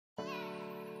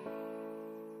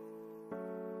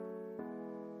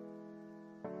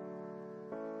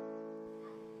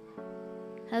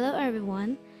Hello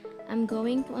everyone, I'm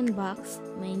going to unbox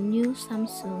my new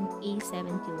Samsung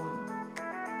A71.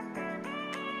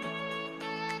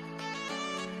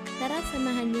 Tara,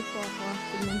 samahan niyo po ako.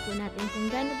 Tignan po natin kung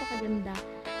gaano ba kaganda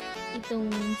itong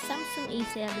Samsung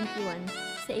A71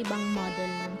 sa ibang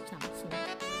model ng Samsung.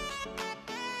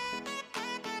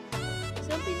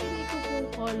 So, pinili ko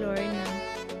po color ng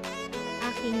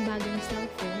aking bagong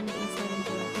cellphone na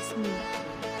A71 is milk.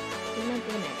 Tignan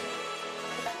po natin.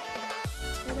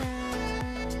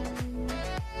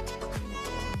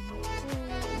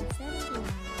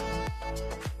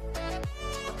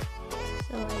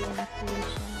 So, ayan na po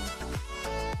siya.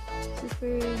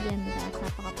 Super ganda.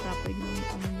 Napaka-proper ng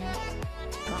niya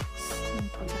box. Yung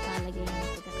pagkakalagay ng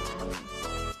pagkakaayos.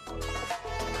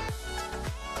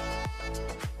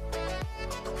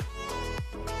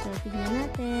 So, tignan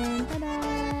natin.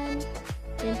 Tadan!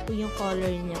 Yan po yung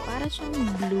color niya. Para siyang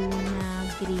blue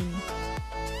na green.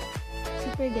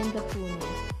 Super ganda po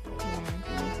niya. Ayan.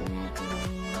 Tignan natin.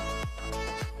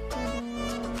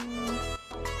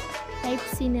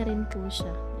 Type-C na rin po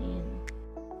siya. Ayan.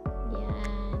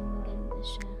 Yan. Maganda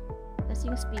siya. Tapos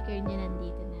yung speaker niya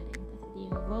nandito na rin. Tapos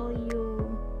yung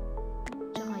volume.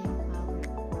 Tsaka yung power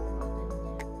button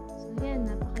niya. So, yan.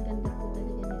 Napakaganda po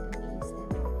talaga nitong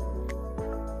A71.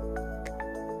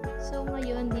 So,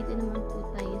 ngayon, dito naman po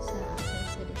tayo sa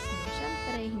accessories niya.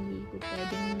 Siyempre, hindi po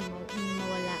pwedeng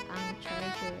mawala ang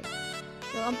charger.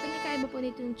 So, ang pinakaiba po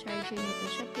nitong charger nito,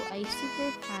 siya po ay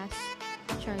super fast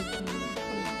charging.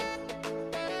 Ayan.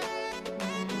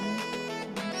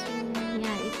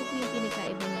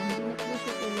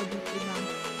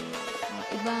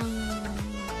 Ibang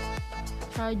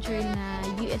charger na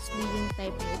USB yung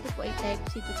type niya. Ito po ay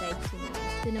Type-C to Type-C na.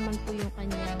 Ito naman po yung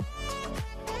kanyang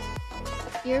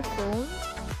earphone.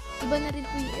 Iba na rin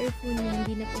po yung earphone niya.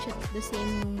 Hindi na po siya the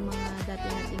same yung mga dati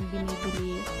nating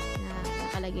binibili na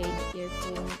nakalagay na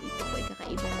earphone. Ito po ay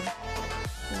kakaiba na.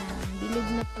 Yan. Bilog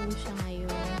na po siya ngayon.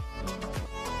 Yan po.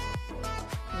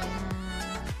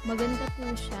 Yan. Maganda po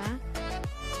siya.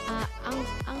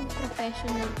 Ang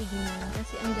professional tignan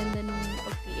kasi ang ganda ng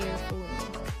pagka-earphone.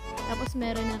 Tapos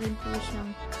meron na rin po siyang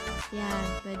yan,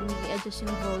 pwedeng i-adjust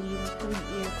yung volume through the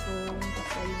earphone. Tapos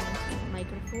pwede mo yung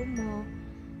microphone mo.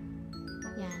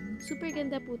 Yan. Super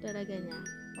ganda po talaga niya.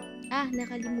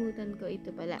 Nakalimutan ko.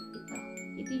 Ito pala.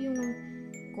 Ito yung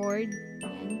cord.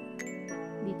 Yan.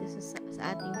 Dito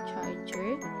sa ating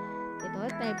charger. Ito,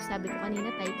 sabi ko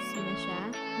kanina, Type-C na siya.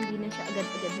 Hindi na siya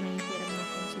agad-agad may hirang na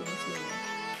kung sino-sino.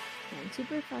 Yan,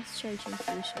 super fast charging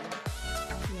po siya.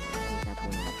 Yan, kita po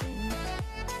natin.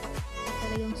 At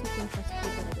talagang super fast po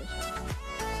talaga siya.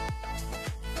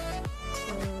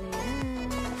 So,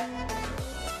 yan.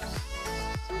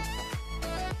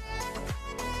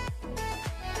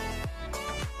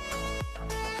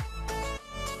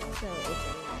 So,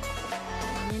 ito na.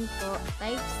 Yan po,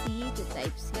 Type-C to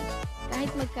Type-C.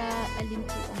 Kahit magka-alin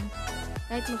po ang,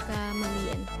 kahit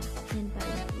magka-malian pa, yan pa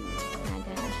rin po.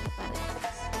 Nagana siya para.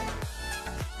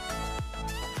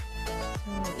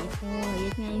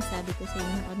 Yan nga yung sabi ko sa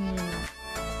inyo kanina.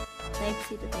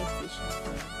 Type-C to Type-C siya.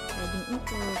 Pwedeng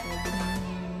ito, pwedeng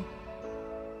yan.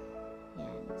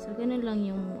 So, ganun lang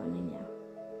yung ano niya.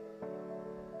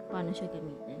 Paano siya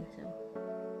gamitin. So,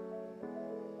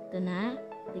 ito na.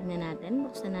 Tignan natin.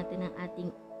 Buksan natin ang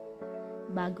ating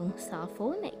bagong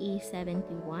cellphone na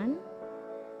A71.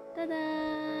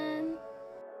 Tadan!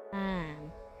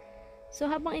 So,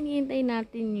 habang iniintay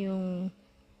natin yung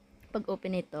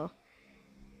pag-open ito,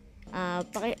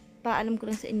 paalam ko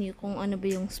lang sa inyo kung ano ba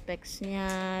yung specs niya,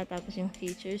 tapos yung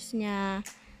features niya.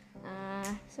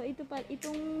 So ito pa,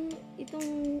 itong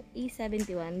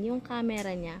A71, yung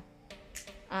camera niya,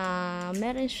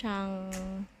 meron siyang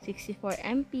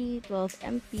 64MP,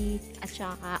 12MP, at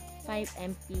saka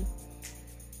 5MP.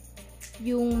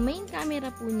 Yung main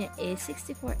camera po niya is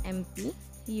 64MP,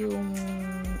 yung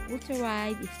ultra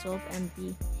wide is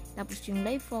 12MP, tapos yung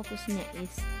live focus niya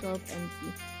is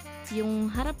 12MP.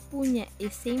 Yung harap po niya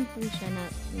is same po siya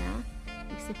na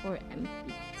 64MP.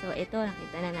 So, ito,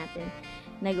 nakita na natin.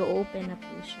 Nag-open na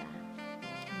po siya.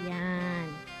 Yan.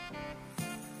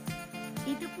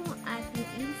 Ito po ang ating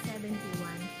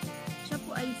A71. Siya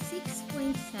po ay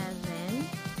 6.7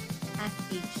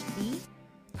 FHD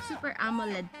Super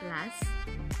AMOLED Plus.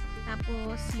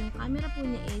 Tapos, yung camera po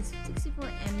niya is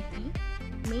 64MP.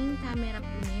 Main camera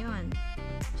po niya yun.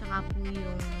 Tsaka po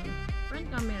yung front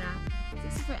camera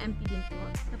 64MP din po.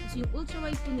 Tapos yung ultra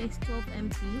wide po niya is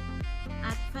 12MP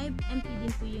at 5MP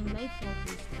din po yung live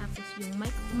focus. Tapos yung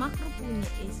macro po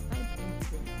niya is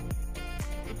 5MP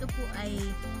din. Ito po ay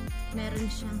meron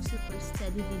siyang super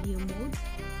steady video mode.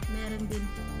 Meron din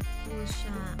po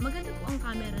siya, maganda po ang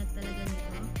camera talaga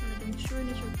nito. Talagang sure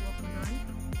na sure po ako doon.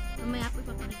 Mamaya po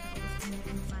ipapakita ko sa inyo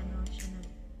kung paano siya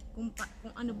kung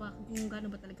gaano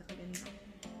ba talaga kaganda.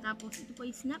 Tapos ito po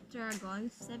ay Snapdragon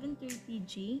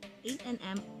 730G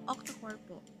 8nm octa-core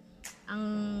po.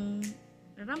 Ang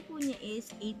RAM po niya is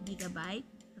 8GB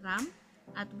RAM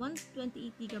at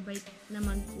 128GB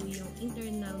naman po yung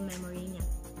internal memory niya.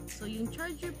 So yung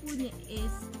charger po niya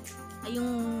is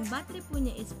yung battery po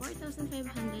niya is 4500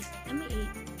 mAh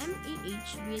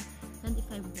with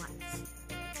 25 watts.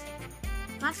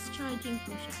 Fast charging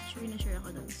po siya. Sure na sure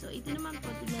ako doon. So ito naman po,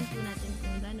 tignan po natin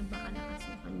kung gaano ba kalakas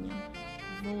yung kanyang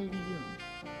volume.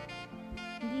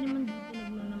 Hindi naman dito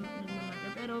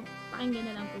nagmamatter, pero pakinggan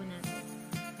na lang po natin.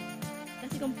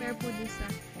 Kasi compare po doon sa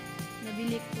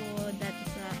nabili ko dati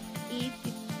sa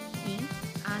A50,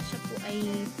 siya po ay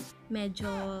medyo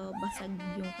basag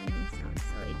yung kanyang sound.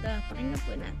 So ito, pakinggan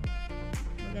po natin.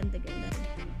 Maganda-ganda rin.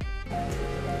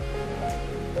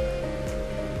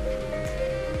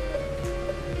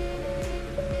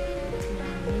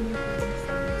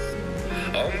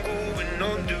 I'm going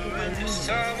on during this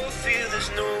time. I feel there's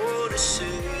no one to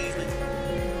save me.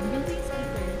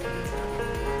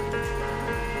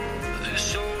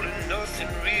 This all and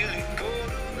nothing really got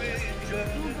away,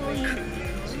 driving me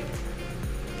crazy.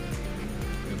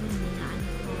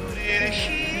 Did I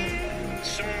hear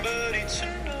somebody to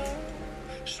know?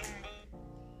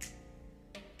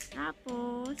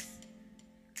 Tapos,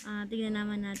 tignan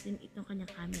naman natin itong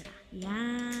kanyang camera.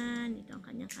 Yan, ito ang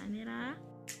kanyang camera.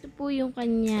 Ito po yung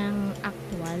kanyang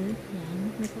actual. Yan,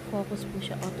 nagpo-focus po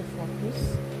siya,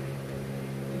 autofocus.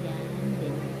 Yan,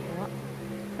 ganyan po.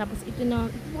 Tapos ito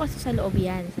po kasi sa loob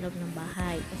yan, sa loob ng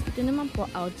bahay. Tapos ito naman po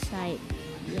outside.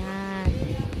 Yan.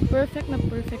 Perfect na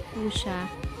perfect po siya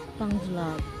pang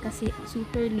vlog. Kasi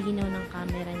super linaw ng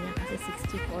camera niya kasi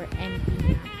 64MP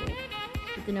na po.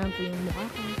 Ito naman po yung mukha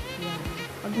ko. Yan.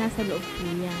 Pag nasa loob po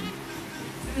yan.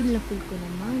 Feel na feel ko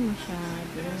naman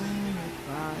masyado. Oh my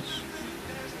gosh.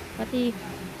 Pati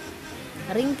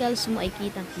wrinkles mo ay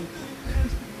kitang-kita.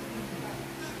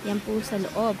 Yan po sa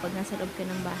loob. Pag nasa loob ka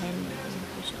ng bahay mo, yan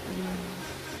po siya kalinaw.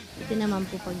 Ito naman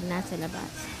po pag nasa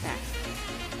labas ka.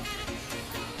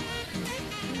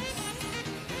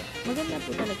 Maganda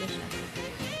po talaga siya.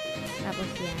 Tapos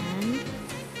yan.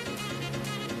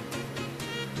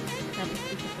 Tapos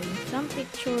ito po yung some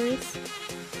pictures.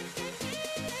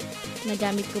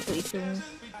 Nagamit ko po itong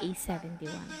A71.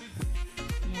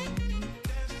 Yan.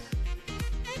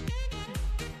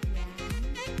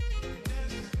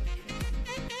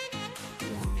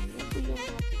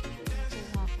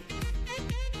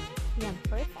 Yan,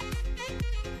 perfect.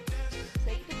 So,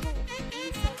 ito po,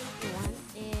 A71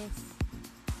 is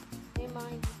may mga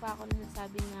hindi pa ako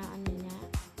nasasabi na ano niya.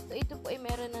 So, ito po ay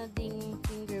meron na ding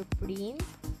fingerprint.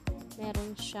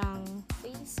 Meron siyang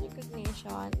face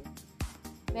recognition.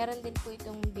 Meron din po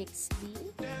itong Bixby.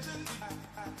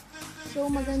 So,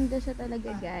 maganda siya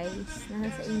talaga, guys.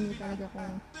 Nasa inyo talaga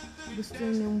kung gusto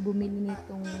nyo bumili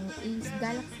nitong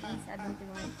Galaxy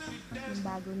A71, yung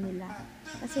bago nila.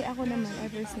 Kasi ako naman,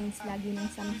 ever since, lagi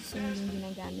ng Samsung yung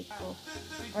ginagamit ko.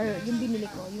 Or yung binili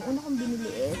ko. Yung una kong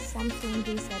binili is Samsung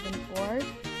J7 IV.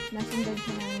 Nasundan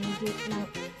siya ng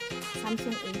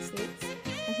Samsung A6.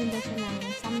 Nasundan siya ng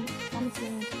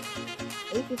Samsung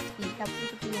A50. Tapos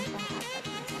ito po yung pang-apat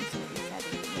na Samsung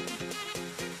A71.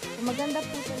 So, maganda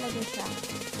po talaga siya.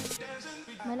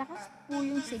 Malakas po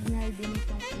yung signal din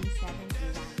itong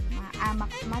A71.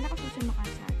 Malakas po siya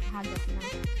makahagat ng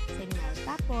signal.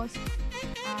 Tapos,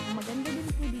 maganda din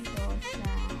po dito sa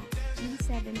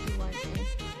A71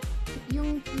 is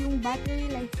yung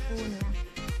battery life po niya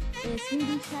is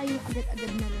hindi siya yung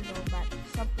agad-agad na lolobat.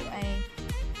 Siya po ay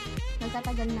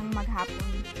nagtatagal ng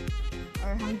maghapon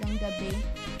or hanggang gabi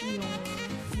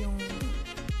yung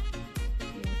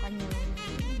kanyang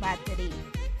battery.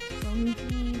 So,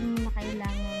 hindi mo na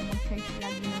kailangan mag-charge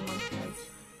lagi ng mag-charge.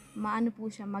 Maano po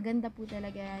siya, maganda po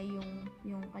talaga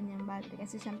yung kanyang battery.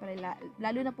 Kasi syempre,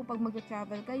 lalo na po pag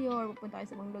mag-travel kayo or pupunta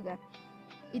kayo sa ibang lugar,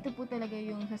 ito po talaga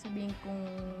yung sasabihin kung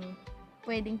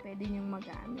pwedeng-pwede niyong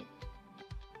magamit.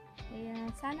 Kaya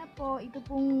sana po, ito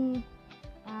pong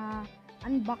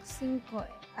unboxing ko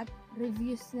at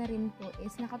reviews na rin po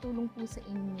is nakatulong po sa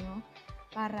inyo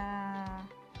para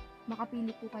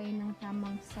makapili po kayo ng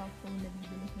tamang cellphone na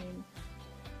bibilihin.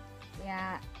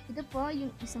 Kaya ito po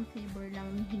yung isang favor lang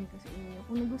hinihingi ko sa inyo.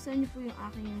 Kung nagustuhan niyo po yung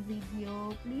aking video,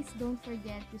 please don't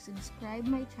forget to subscribe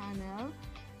my channel,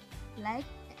 like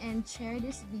and share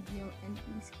this video, and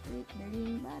please click the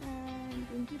ring button.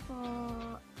 Thank you po.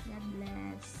 God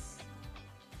bless.